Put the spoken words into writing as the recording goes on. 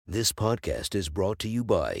This podcast is brought to you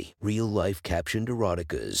by Real Life Captioned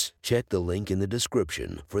Eroticas. Check the link in the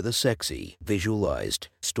description for the sexy, visualized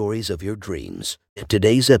stories of your dreams.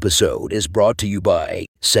 Today's episode is brought to you by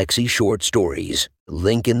Sexy Short Stories.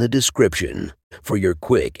 Link in the description for your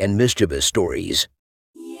quick and mischievous stories.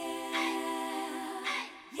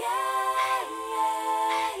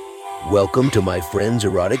 Welcome to my friend's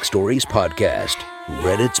Erotic Stories podcast,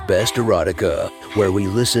 Reddit's Best Erotica, where we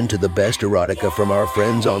listen to the best erotica from our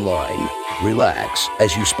friends online. Relax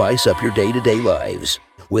as you spice up your day-to-day lives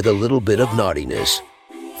with a little bit of naughtiness.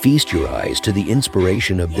 Feast your eyes to the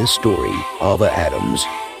inspiration of this story, Ava Adams.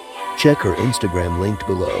 Check her Instagram linked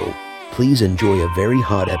below. Please enjoy a very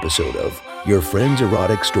hot episode of Your Friend's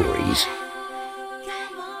Erotic Stories.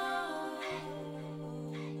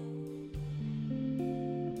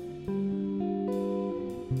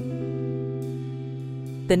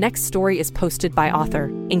 The next story is posted by author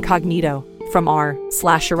Incognito from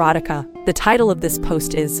r/erotica. The title of this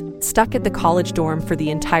post is Stuck at the College Dorm for the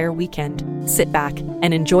Entire Weekend. Sit back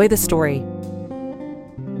and enjoy the story.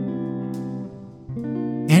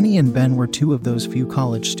 Annie and Ben were two of those few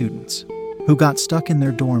college students who got stuck in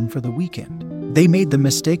their dorm for the weekend. They made the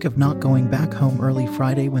mistake of not going back home early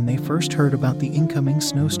Friday when they first heard about the incoming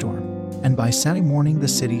snowstorm, and by Saturday morning the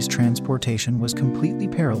city's transportation was completely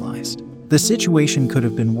paralyzed. The situation could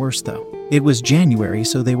have been worse though. It was January,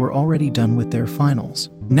 so they were already done with their finals.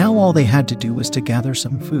 Now all they had to do was to gather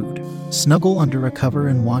some food, snuggle under a cover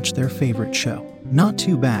and watch their favorite show. Not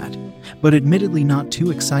too bad, but admittedly not too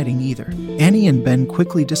exciting either. Annie and Ben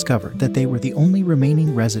quickly discovered that they were the only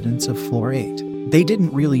remaining residents of Floor 8. They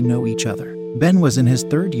didn't really know each other. Ben was in his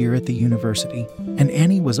third year at the university, and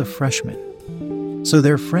Annie was a freshman. So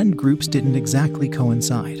their friend groups didn't exactly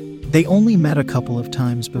coincide. They only met a couple of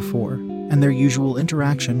times before, and their usual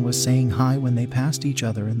interaction was saying hi when they passed each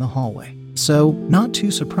other in the hallway. So, not too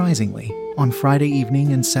surprisingly, on Friday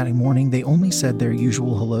evening and Saturday morning they only said their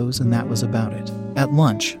usual hellos and that was about it. At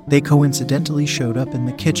lunch, they coincidentally showed up in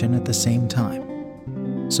the kitchen at the same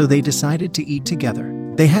time. So they decided to eat together.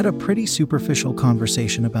 They had a pretty superficial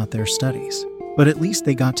conversation about their studies, but at least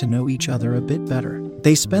they got to know each other a bit better.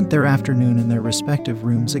 They spent their afternoon in their respective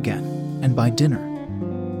rooms again, and by dinner,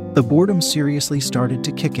 the boredom seriously started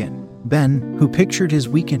to kick in. Ben, who pictured his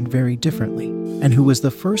weekend very differently, and who was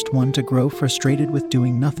the first one to grow frustrated with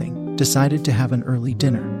doing nothing, decided to have an early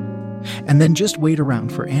dinner, and then just wait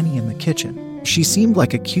around for Annie in the kitchen. She seemed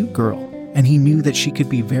like a cute girl, and he knew that she could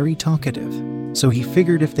be very talkative, so he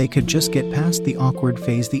figured if they could just get past the awkward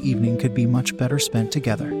phase, the evening could be much better spent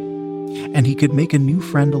together, and he could make a new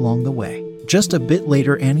friend along the way. Just a bit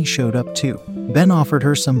later, Annie showed up too. Ben offered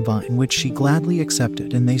her some wine, which she gladly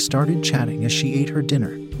accepted, and they started chatting as she ate her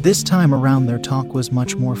dinner. This time around their talk was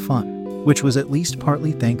much more fun, which was at least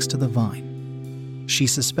partly thanks to the wine, she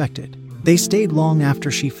suspected. They stayed long after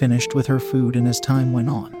she finished with her food, and as time went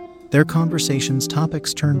on, their conversation's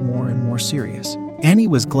topics turned more and more serious. Annie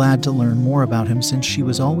was glad to learn more about him since she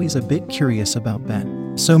was always a bit curious about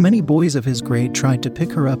Ben. So many boys of his grade tried to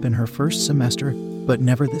pick her up in her first semester, but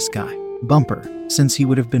never this guy. Bumper, since he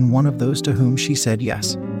would have been one of those to whom she said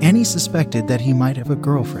yes. Annie suspected that he might have a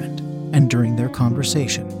girlfriend, and during their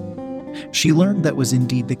conversation, she learned that was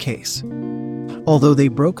indeed the case. Although they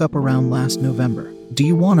broke up around last November. "Do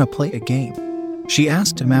you want to play a game?" she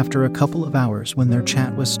asked him after a couple of hours when their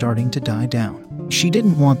chat was starting to die down. She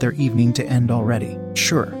didn't want their evening to end already.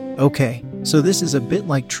 "Sure, okay, so this is a bit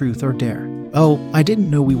like Truth or Dare." "Oh, I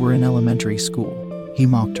didn't know we were in elementary school," he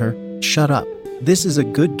mocked her. "Shut up. This is a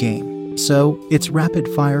good game. So, it's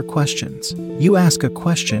rapid-fire questions. You ask a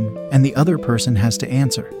question, and the other person has to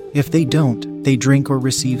answer. If they don't, they drink or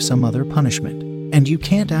receive some other punishment. And you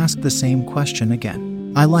can't ask the same question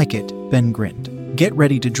again." "I like it," Ben grinned. "Get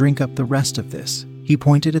ready to drink up the rest of this." He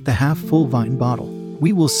pointed at the half-full wine bottle.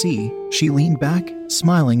 "We will see." She leaned back,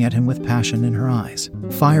 smiling at him with passion in her eyes.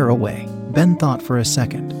 "Fire away." Ben thought for a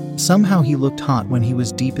second. Somehow he looked hot when he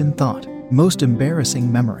was deep in thought. Most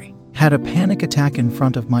embarrassing memory. Had a panic attack in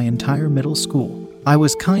front of my entire middle school. I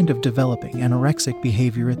was kind of developing anorexic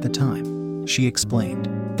behavior at the time, she explained.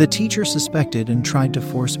 The teacher suspected and tried to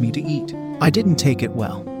force me to eat. I didn't take it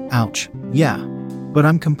well. Ouch. Yeah. But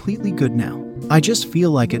I'm completely good now. I just feel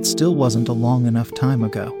like it still wasn't a long enough time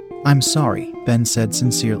ago. "I'm sorry," Ben said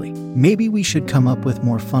sincerely. "Maybe we should come up with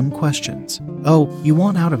more fun questions." "Oh, you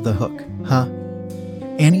want out of the hook, huh?"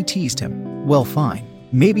 Annie teased him. "Well, fine.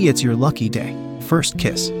 Maybe it's your lucky day. First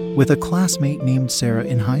kiss. With a classmate named Sarah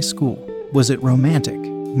in high school. Was it romantic?"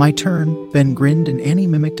 "My turn." Ben grinned and Annie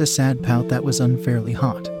mimicked a sad pout that was unfairly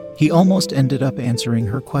hot. He almost ended up answering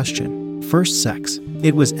her question. "First sex.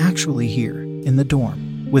 It was actually here, in the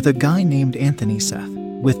dorm, with a guy named Anthony Seth.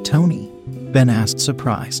 With Tony? Ben asked,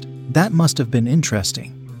 surprised. That must have been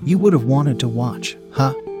interesting. You would have wanted to watch,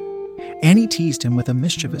 huh? Annie teased him with a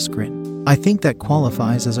mischievous grin. I think that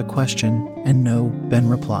qualifies as a question, and no, Ben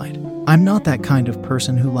replied. I'm not that kind of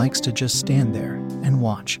person who likes to just stand there and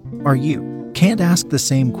watch. Are you? Can't ask the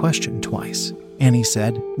same question twice, Annie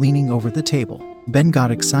said, leaning over the table. Ben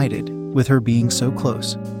got excited, with her being so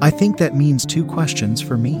close. I think that means 2 questions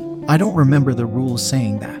for me. I don't remember the rules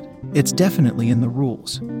saying that. It's definitely in the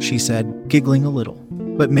rules, she said, giggling a little,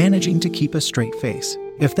 but managing to keep a straight face.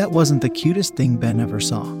 If that wasn't the cutest thing Ben ever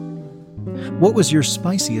saw. What was your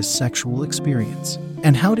spiciest sexual experience?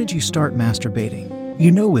 And how did you start masturbating?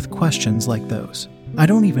 You know, with questions like those, I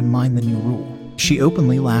don't even mind the new rule. She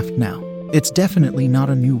openly laughed now. It's definitely not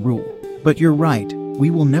a new rule. But you're right,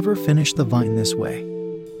 we will never finish the vine this way.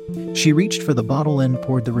 She reached for the bottle and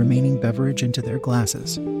poured the remaining beverage into their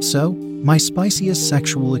glasses. So, my spiciest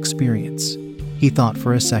sexual experience. He thought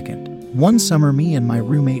for a second. One summer, me and my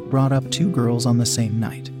roommate brought up 2 girls on the same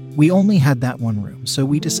night. We only had that one room, so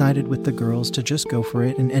we decided with the girls to just go for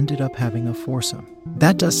it and ended up having a foursome.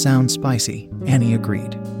 That does sound spicy, Annie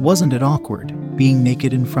agreed. Wasn't it awkward, being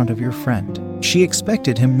naked in front of your friend? She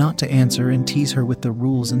expected him not to answer and tease her with the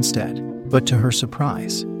rules instead, but to her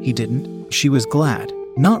surprise, he didn't. She was glad.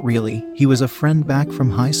 Not really, he was a friend back from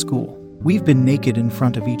high school. We've been naked in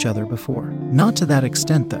front of each other before. Not to that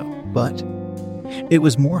extent though, but it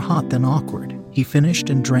was more hot than awkward. He finished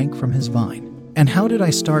and drank from his vine. And how did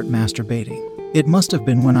I start masturbating? It must have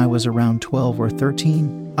been when I was around 12 or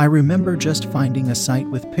 13. I remember just finding a site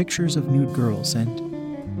with pictures of nude girls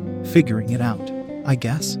and figuring it out, I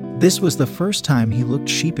guess. This was the first time he looked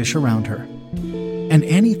sheepish around her. And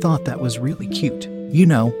Annie thought that was really cute. You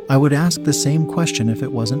know, I would ask the same question if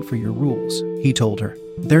it wasn't for your rules, he told her.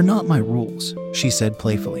 They're not my rules, she said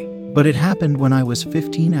playfully. But it happened when I was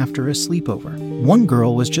 15 after a sleepover. One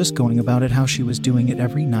girl was just going about it how she was doing it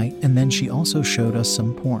every night, and then she also showed us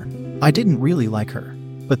some porn. I didn't really like her,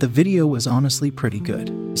 but the video was honestly pretty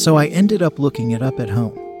good. So I ended up looking it up at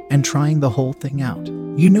home and trying the whole thing out.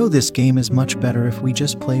 You know, this game is much better if we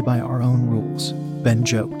just play by our own rules, Ben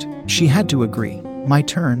joked. She had to agree. My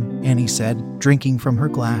turn, Annie said, drinking from her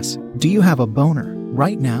glass. Do you have a boner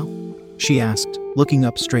right now? She asked, looking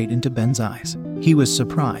up straight into Ben's eyes. He was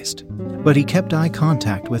surprised, but he kept eye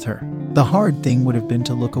contact with her. The hard thing would have been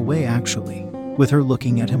to look away actually, with her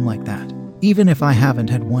looking at him like that. Even if I haven't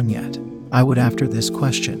had one yet, I would after this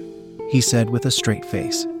question, he said with a straight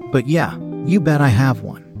face. But yeah, you bet I have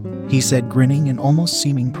one, he said, grinning and almost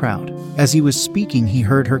seeming proud. As he was speaking, he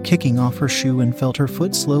heard her kicking off her shoe and felt her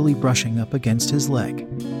foot slowly brushing up against his leg,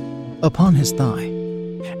 upon his thigh,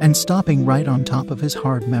 and stopping right on top of his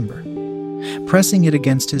hard member, pressing it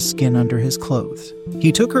against his skin under his clothes.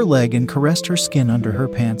 He took her leg and caressed her skin under her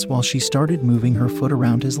pants while she started moving her foot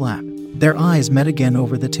around his lap. Their eyes met again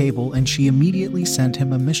over the table and she immediately sent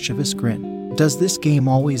him a mischievous grin. Does this game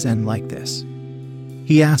always end like this?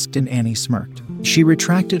 He asked, and Annie smirked. She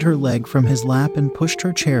retracted her leg from his lap and pushed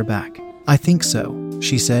her chair back. I think so,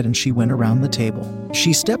 she said, and she went around the table.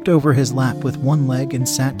 She stepped over his lap with one leg and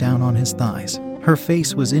sat down on his thighs. Her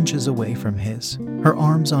face was inches away from his, her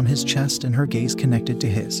arms on his chest and her gaze connected to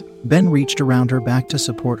his. Ben reached around her back to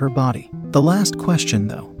support her body. The last question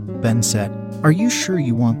though, Ben said. Are you sure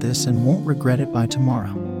you want this and won't regret it by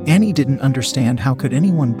tomorrow? Annie didn't understand how could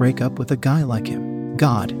anyone break up with a guy like him.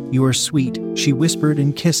 God, you are sweet, she whispered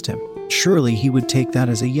and kissed him. Surely he would take that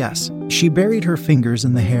as a yes. She buried her fingers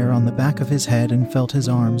in the hair on the back of his head and felt his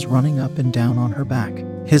arms running up and down on her back.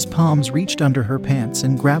 His palms reached under her pants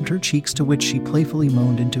and grabbed her cheeks, to which she playfully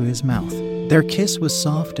moaned into his mouth. Their kiss was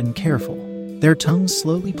soft and careful, their tongues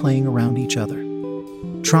slowly playing around each other,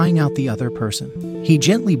 trying out the other person. He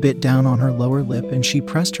gently bit down on her lower lip and she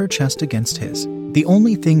pressed her chest against his. The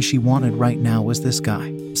only thing she wanted right now was this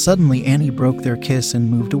guy. Suddenly Annie broke their kiss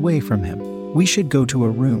and moved away from him. We should go to a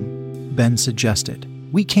room, Ben suggested.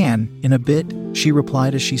 We can, in a bit, she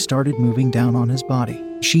replied as she started moving down on his body.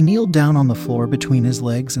 She kneeled down on the floor between his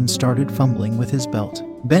legs and started fumbling with his belt.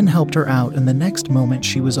 Ben helped her out, and the next moment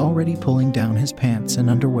she was already pulling down his pants and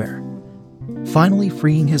underwear, finally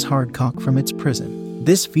freeing his hard cock from its prison.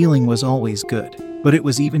 This feeling was always good, but it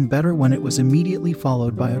was even better when it was immediately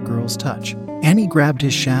followed by a girl's touch. Annie grabbed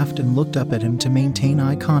his shaft and looked up at him to maintain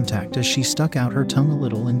eye contact as she stuck out her tongue a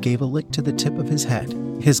little and gave a lick to the tip of his head.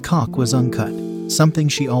 His cock was uncut, something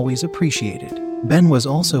she always appreciated. Ben was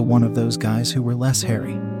also one of those guys who were less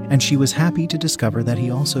hairy, and she was happy to discover that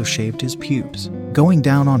he also shaved his pubes. Going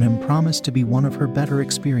down on him promised to be one of her better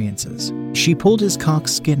experiences. She pulled his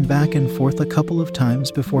cock's skin back and forth a couple of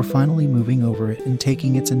times before finally moving over it and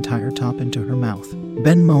taking its entire top into her mouth.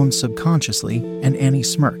 Ben moaned subconsciously, and Annie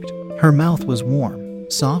smirked. Her mouth was warm,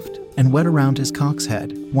 soft, and wet around his cock's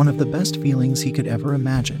head, one of the best feelings he could ever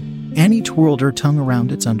imagine. Annie twirled her tongue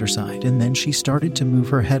around its underside, and then she started to move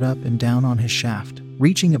her head up and down on his shaft,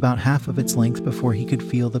 reaching about half of its length before he could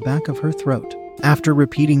feel the back of her throat. After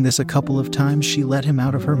repeating this a couple of times, she let him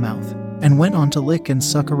out of her mouth and went on to lick and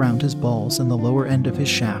suck around his balls and the lower end of his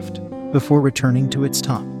shaft before returning to its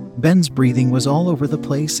top. Ben's breathing was all over the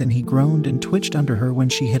place, and he groaned and twitched under her when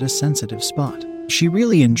she hit a sensitive spot. She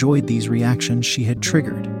really enjoyed these reactions she had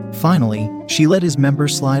triggered. Finally, she let his member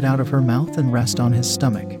slide out of her mouth and rest on his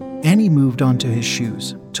stomach. Annie moved onto his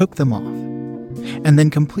shoes, took them off, and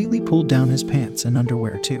then completely pulled down his pants and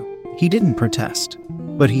underwear too. He didn't protest,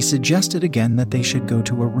 but he suggested again that they should go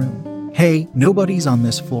to a room. "Hey, nobody's on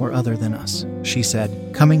this floor other than us," she said,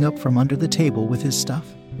 coming up from under the table with his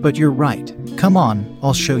stuff. "But you're right. Come on,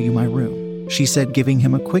 I'll show you my room," she said, giving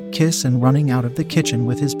him a quick kiss and running out of the kitchen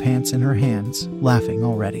with his pants in her hands, laughing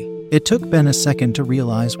already. It took Ben a second to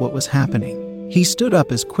realize what was happening. He stood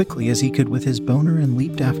up as quickly as he could with his boner and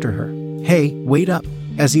leaped after her. "Hey, wait up."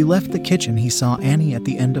 As he left the kitchen, he saw Annie at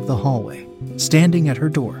the end of the hallway, standing at her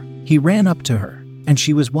door. He ran up to her, and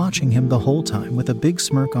she was watching him the whole time with a big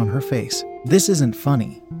smirk on her face. "This isn't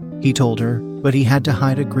funny," he told her, but he had to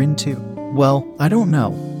hide a grin too. "Well, I don't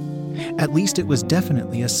know. At least it was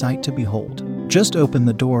definitely a sight to behold. Just open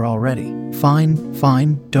the door already." Fine,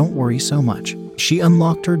 don't worry so much." She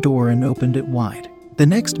unlocked her door and opened it wide. The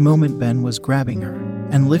next moment, Ben was grabbing her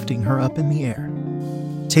and lifting her up in the air,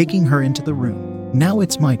 taking her into the room. "Now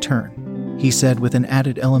it's my turn," he said with an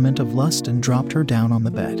added element of lust, and dropped her down on the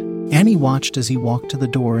bed. Annie watched as he walked to the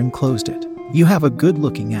door and closed it. "You have a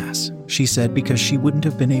good-looking ass," she said, because she wouldn't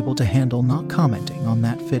have been able to handle not commenting on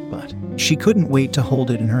that fit butt. She couldn't wait to hold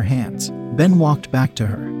it in her hands. Ben walked back to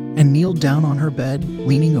her and kneeled down on her bed,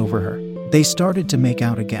 leaning over her. They started to make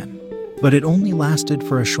out again, but it only lasted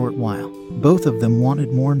for a short while. Both of them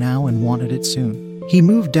wanted more now and wanted it soon. He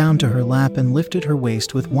moved down to her lap and lifted her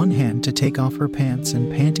waist with one hand to take off her pants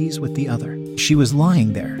and panties with the other. She was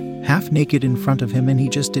lying there, half naked in front of him, and he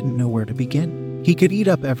just didn't know where to begin. He could eat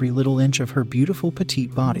up every little inch of her beautiful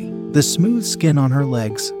petite body, the smooth skin on her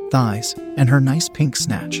legs, thighs, and her nice pink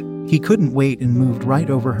snatch. He couldn't wait and moved right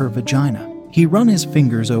over her vagina. He ran his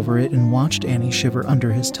fingers over it and watched Annie shiver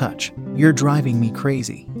under his touch. "You're driving me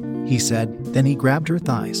crazy," he said. Then he grabbed her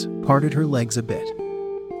thighs, parted her legs a bit,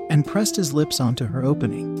 and pressed his lips onto her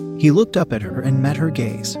opening. He looked up at her and met her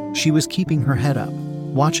gaze. She was keeping her head up,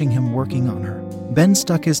 watching him working on her. Ben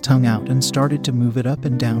stuck his tongue out and started to move it up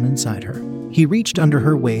and down inside her. He reached under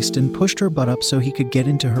her waist and pushed her butt up so he could get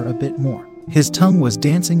into her a bit more. His tongue was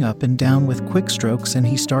dancing up and down with quick strokes, and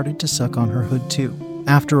he started to suck on her hood too.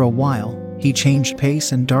 After a while, he changed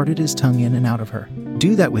pace and darted his tongue in and out of her.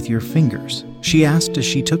 "Do that with your fingers," she asked as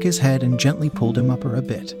she took his head and gently pulled him up her a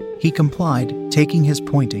bit. He complied, taking his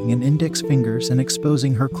pointing and index fingers and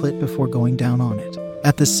exposing her clit before going down on it.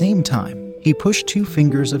 At the same time, he pushed 2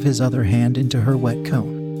 fingers of his other hand into her wet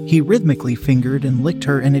cone. He rhythmically fingered and licked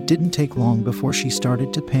her, and it didn't take long before she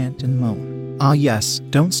started to pant and moan. "Ah yes,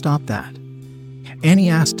 don't stop that," Annie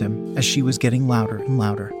asked him as she was getting louder and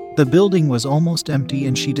louder. The building was almost empty,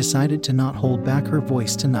 and she decided to not hold back her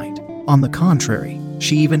voice tonight. On the contrary,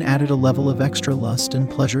 she even added a level of extra lust and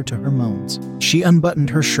pleasure to her moans. She unbuttoned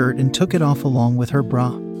her shirt and took it off along with her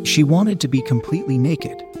bra. She wanted to be completely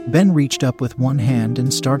naked. Ben reached up with one hand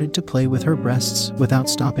and started to play with her breasts without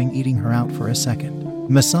stopping, eating her out for a second,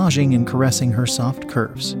 massaging and caressing her soft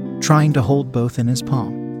curves, trying to hold both in his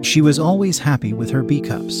palm. She was always happy with her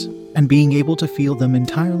B-cups, and being able to feel them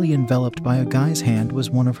entirely enveloped by a guy's hand was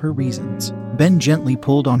one of her reasons. Ben gently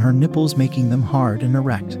pulled on her nipples, making them hard and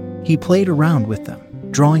erect. He played around with them,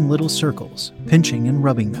 drawing little circles, pinching and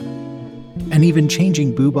rubbing them, and even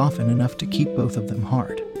changing boob often enough to keep both of them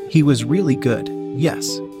hard. He was really good,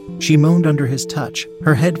 yes. She moaned under his touch,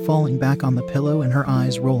 her head falling back on the pillow and her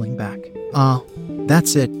eyes rolling back. "Ah,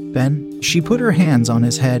 that's it, Ben." She put her hands on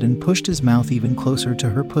his head and pushed his mouth even closer to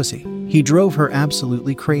her pussy. He drove her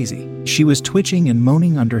absolutely crazy. She was twitching and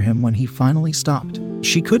moaning under him when he finally stopped.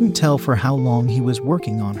 She couldn't tell for how long he was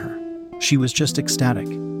working on her. She was just ecstatic.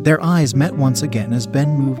 Their eyes met once again as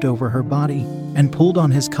Ben moved over her body and pulled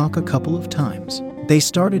on his cock a couple of times. They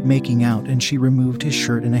started making out, and she removed his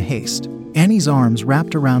shirt in a haste. Annie's arms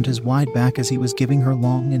wrapped around his wide back as he was giving her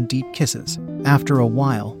long and deep kisses. After a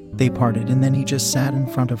while, they parted, and then he just sat in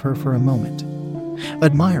front of her for a moment,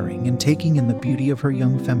 admiring and taking in the beauty of her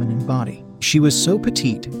young feminine body. She was so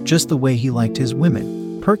petite, just the way he liked his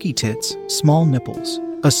women. Perky tits, small nipples,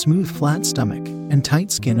 a smooth flat stomach, and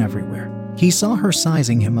tight skin everywhere. He saw her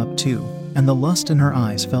sizing him up too, and the lust in her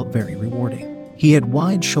eyes felt very rewarding. He had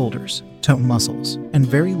wide shoulders, toned muscles, and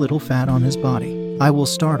very little fat on his body. "I will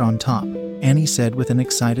start on top," Annie said with an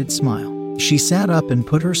excited smile. She sat up and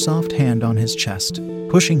put her soft hand on his chest,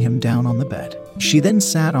 pushing him down on the bed. She then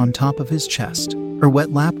sat on top of his chest, her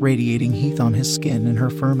wet lap radiating heat on his skin and her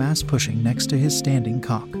firm ass pushing next to his standing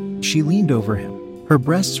cock. She leaned over him, her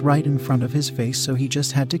breasts right in front of his face, so he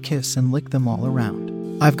just had to kiss and lick them all around.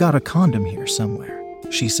 "I've got a condom here somewhere,"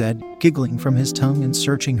 she said, giggling from his tongue and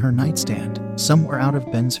searching her nightstand, somewhere out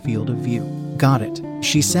of Ben's field of view. "Got it."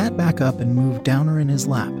 She sat back up and moved down her in his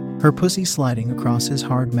lap, her pussy sliding across his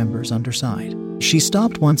hard member's underside. She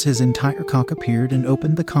stopped once his entire cock appeared and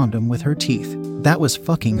opened the condom with her teeth. "That was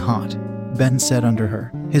fucking hot," Ben said under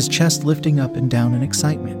her, his chest lifting up and down in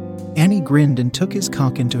excitement. Annie grinned and took his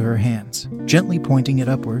cock into her hands, gently pointing it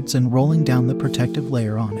upwards and rolling down the protective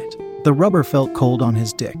layer on it. The rubber felt cold on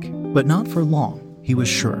his dick, but not for long, he was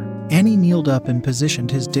sure. Annie kneeled up and positioned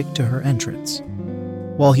his dick to her entrance,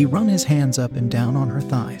 while he run his hands up and down on her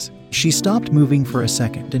thighs. She stopped moving for a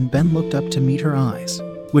second and Ben looked up to meet her eyes,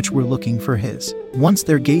 which were looking for his. Once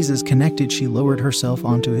their gazes connected, she lowered herself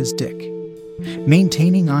onto his dick,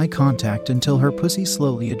 maintaining eye contact until her pussy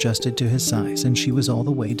slowly adjusted to his size and she was all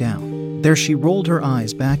the way down. There she rolled her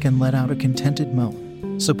eyes back and let out a contented moan,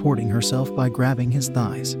 supporting herself by grabbing his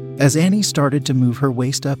thighs. As Annie started to move her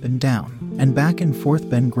waist up and down, and back and forth,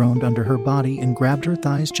 Ben groaned under her body and grabbed her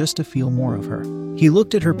thighs just to feel more of her. He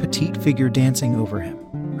looked at her petite figure dancing over him,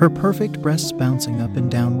 her perfect breasts bouncing up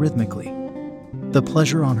and down rhythmically, the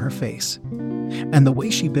pleasure on her face, and the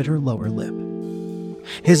way she bit her lower lip.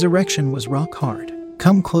 His erection was rock hard.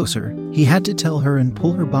 "Come closer," he had to tell her and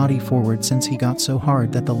pull her body forward since he got so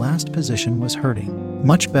hard that the last position was hurting.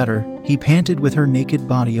 "Much better," he panted with her naked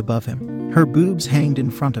body above him. Her boobs hanged in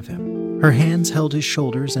front of him. Her hands held his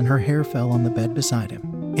shoulders and her hair fell on the bed beside him.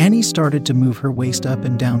 Annie started to move her waist up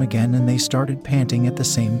and down again and they started panting at the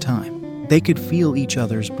same time. They could feel each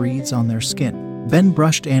other's breathes on their skin. Ben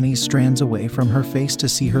brushed Annie's strands away from her face to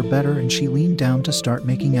see her better and she leaned down to start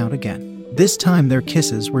making out again. This time their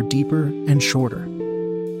kisses were deeper and shorter,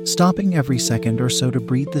 stopping every second or so to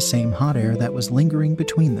breathe the same hot air that was lingering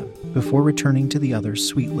between them before returning to the other's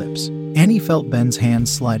sweet lips. Annie felt Ben's hands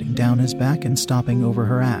sliding down his back and stopping over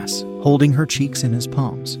her ass, holding her cheeks in his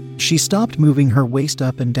palms. She stopped moving her waist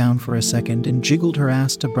up and down for a second and jiggled her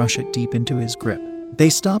ass to brush it deep into his grip. They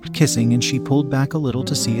stopped kissing and she pulled back a little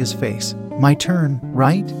to see his face. "My turn,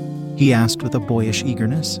 right?" he asked with a boyish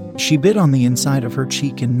eagerness. She bit on the inside of her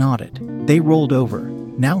cheek and nodded. They rolled over,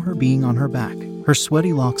 now her being on her back, her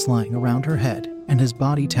sweaty locks lying around her head, and his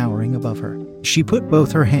body towering above her. She put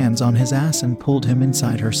both her hands on his ass and pulled him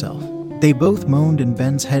inside herself. They both moaned and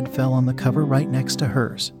Ben's head fell on the cover right next to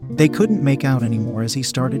hers. They couldn't make out anymore as he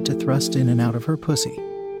started to thrust in and out of her pussy.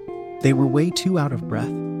 They were way too out of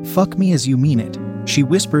breath. "Fuck me as you mean it," she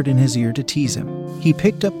whispered in his ear to tease him. He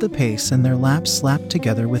picked up the pace and their laps slapped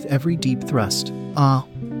together with every deep thrust. "Ah,"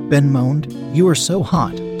 Ben moaned, "you are so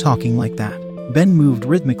hot, talking like that." Ben moved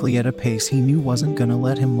rhythmically at a pace he knew wasn't gonna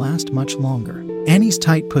let him last much longer. Annie's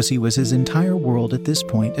tight pussy was his entire world at this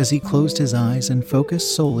point as he closed his eyes and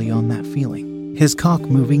focused solely on that feeling, his cock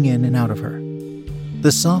moving in and out of her,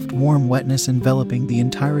 the soft warm wetness enveloping the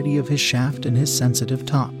entirety of his shaft and his sensitive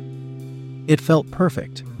top. It felt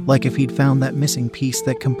perfect, like if he'd found that missing piece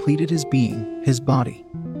that completed his being, his body,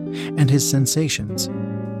 and his sensations.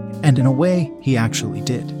 And in a way, he actually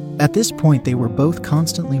did. At this point they were both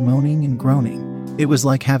constantly moaning and groaning. It was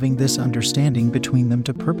like having this understanding between them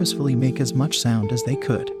to purposefully make as much sound as they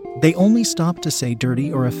could. They only stopped to say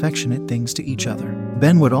dirty or affectionate things to each other.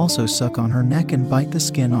 Ben would also suck on her neck and bite the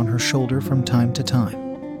skin on her shoulder from time to time,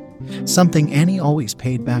 something Annie always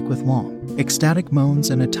paid back with long, ecstatic moans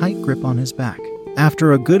and a tight grip on his back.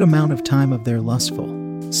 After a good amount of time of their lustful,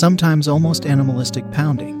 sometimes almost animalistic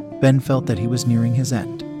pounding, Ben felt that he was nearing his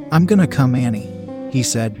end. "I'm gonna come, Annie," he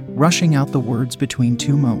said, rushing out the words between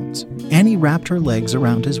two moans. Annie wrapped her legs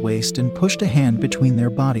around his waist and pushed a hand between their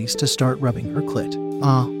bodies to start rubbing her clit.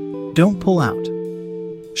 "Ah, don't pull out,"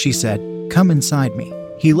 she said. "Come inside me."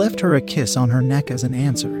 He left her a kiss on her neck as an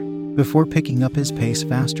answer, before picking up his pace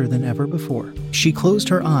faster than ever before. She closed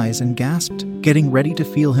her eyes and gasped, getting ready to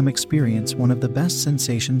feel him experience one of the best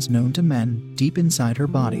sensations known to men deep inside her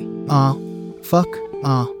body. "Ah, fuck,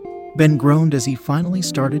 ah." Ben groaned as he finally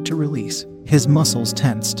started to release. His muscles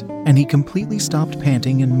tensed, and he completely stopped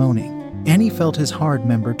panting and moaning. Annie felt his hard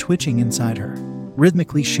member twitching inside her,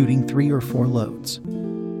 rhythmically shooting 3 or 4 loads,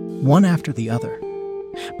 one after the other,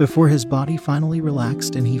 before his body finally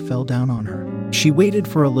relaxed and he fell down on her. She waited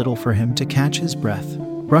for a little for him to catch his breath,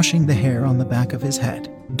 brushing the hair on the back of his head.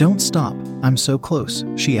 "Don't stop, I'm so close,"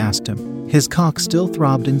 she asked him. His cock still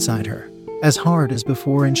throbbed inside her, as hard as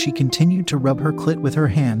before, and she continued to rub her clit with her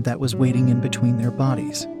hand that was waiting in between their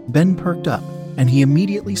bodies. Ben perked up, and he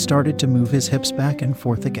immediately started to move his hips back and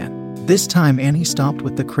forth again. This time Annie stopped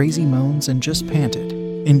with the crazy moans and just panted,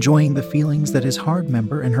 enjoying the feelings that his hard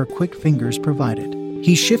member and her quick fingers provided.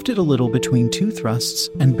 He shifted a little between 2 thrusts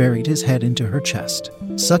and buried his head into her chest,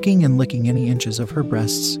 sucking and licking any inches of her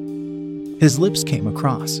breasts. His lips came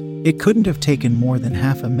across. It couldn't have taken more than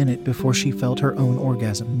half a minute before she felt her own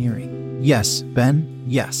orgasm nearing. "Yes, Ben,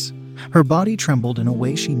 yes." Her body trembled in a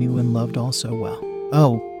way she knew and loved all so well.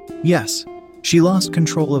 "Oh, yes." She lost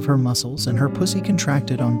control of her muscles and her pussy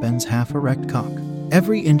contracted on Ben's half-erect cock.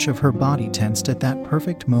 Every inch of her body tensed at that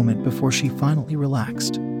perfect moment before she finally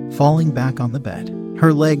relaxed, falling back on the bed.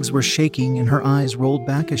 Her legs were shaking and her eyes rolled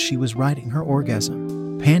back as she was riding her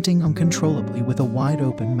orgasm, panting uncontrollably with a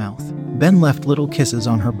wide-open mouth. Ben left little kisses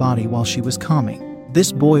on her body while she was calming.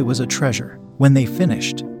 This boy was a treasure. When they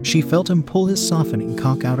finished, she felt him pull his softening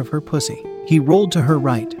cock out of her pussy. He rolled to her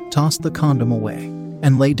right, tossed the condom away,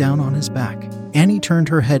 and lay down on his back. Annie turned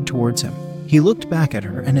her head towards him. He looked back at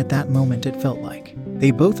her, and at that moment it felt like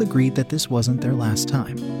they both agreed that this wasn't their last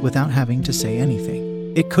time. Without having to say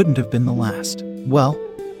anything, it couldn't have been the last. "Well,"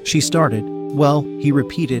 she started. "Well," he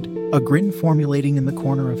repeated, a grin formulating in the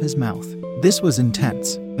corner of his mouth. This was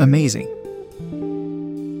intense, amazing.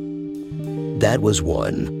 That was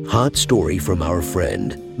one hot story from our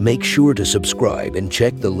friend. Make sure to subscribe and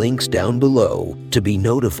check the links down below to be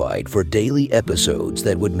notified for daily episodes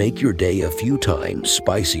that would make your day a few times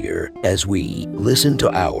spicier as we listen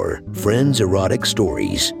to our friends' erotic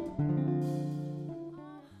stories.